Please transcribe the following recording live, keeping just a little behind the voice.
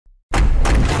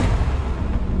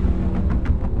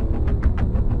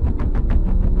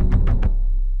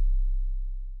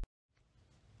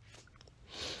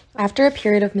After a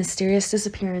period of mysterious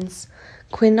disappearance,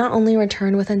 Quinn not only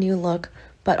returned with a new look,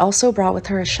 but also brought with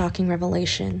her a shocking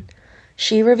revelation.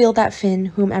 She revealed that Finn,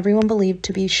 whom everyone believed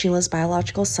to be Sheila's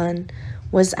biological son,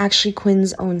 was actually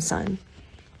Quinn's own son.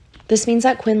 This means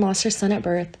that Quinn lost her son at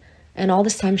birth, and all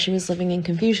this time she was living in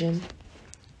confusion.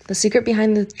 The secret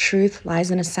behind the truth lies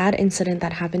in a sad incident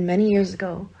that happened many years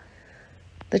ago.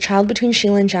 The child between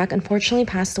Sheila and Jack unfortunately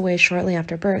passed away shortly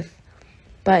after birth.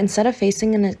 But instead of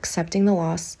facing and accepting the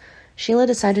loss, Sheila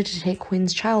decided to take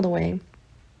Quinn's child away.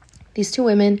 These two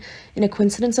women, in a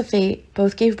coincidence of fate,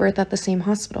 both gave birth at the same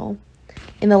hospital.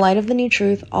 In the light of the new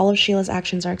truth, all of Sheila's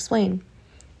actions are explained,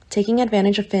 taking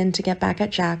advantage of Finn to get back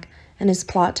at Jack and his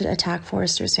plot to attack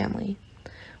Forrester's family.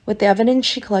 With the evidence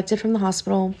she collected from the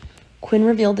hospital, Quinn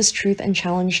revealed this truth and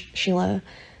challenged Sheila.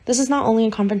 This is not only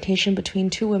a confrontation between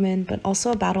two women, but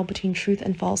also a battle between truth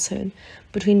and falsehood,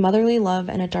 between motherly love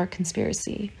and a dark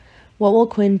conspiracy. What will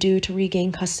Quinn do to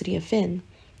regain custody of Finn?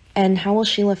 And how will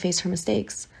Sheila face her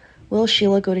mistakes? Will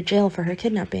Sheila go to jail for her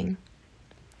kidnapping?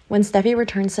 When Steffi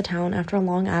returns to town after a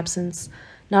long absence,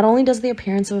 not only does the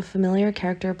appearance of a familiar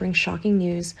character bring shocking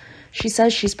news, she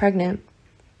says she's pregnant.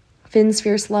 Finn's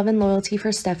fierce love and loyalty for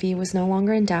Steffi was no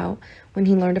longer in doubt when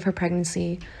he learned of her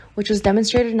pregnancy, which was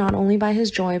demonstrated not only by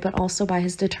his joy but also by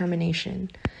his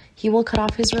determination. He will cut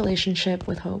off his relationship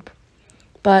with Hope.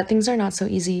 But things are not so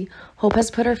easy. Hope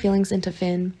has put her feelings into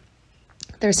Finn.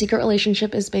 Their secret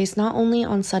relationship is based not only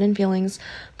on sudden feelings,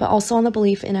 but also on the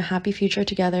belief in a happy future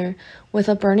together, with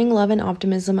a burning love and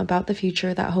optimism about the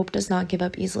future that Hope does not give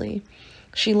up easily.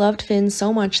 She loved Finn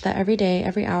so much that every day,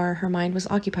 every hour, her mind was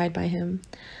occupied by him.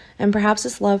 And perhaps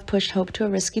this love pushed Hope to a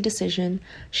risky decision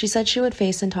she said she would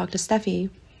face and talk to Steffi.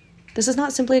 This is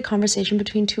not simply a conversation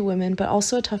between two women, but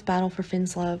also a tough battle for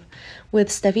Finn's love, with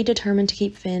Steffi determined to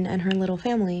keep Finn and her little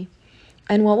family.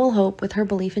 And what will Hope, with her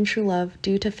belief in true love,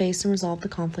 do to face and resolve the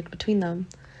conflict between them?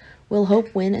 Will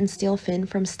Hope win and steal Finn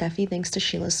from Steffi thanks to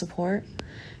Sheila's support?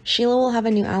 Sheila will have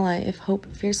a new ally if Hope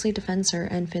fiercely defends her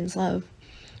and Finn's love.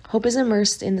 Hope is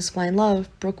immersed in this blind love.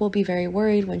 Brooke will be very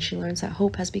worried when she learns that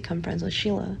Hope has become friends with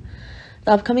Sheila.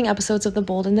 The upcoming episodes of The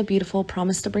Bold and the Beautiful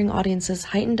promise to bring audiences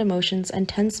heightened emotions and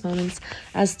tense moments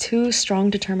as two strong,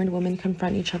 determined women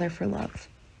confront each other for love.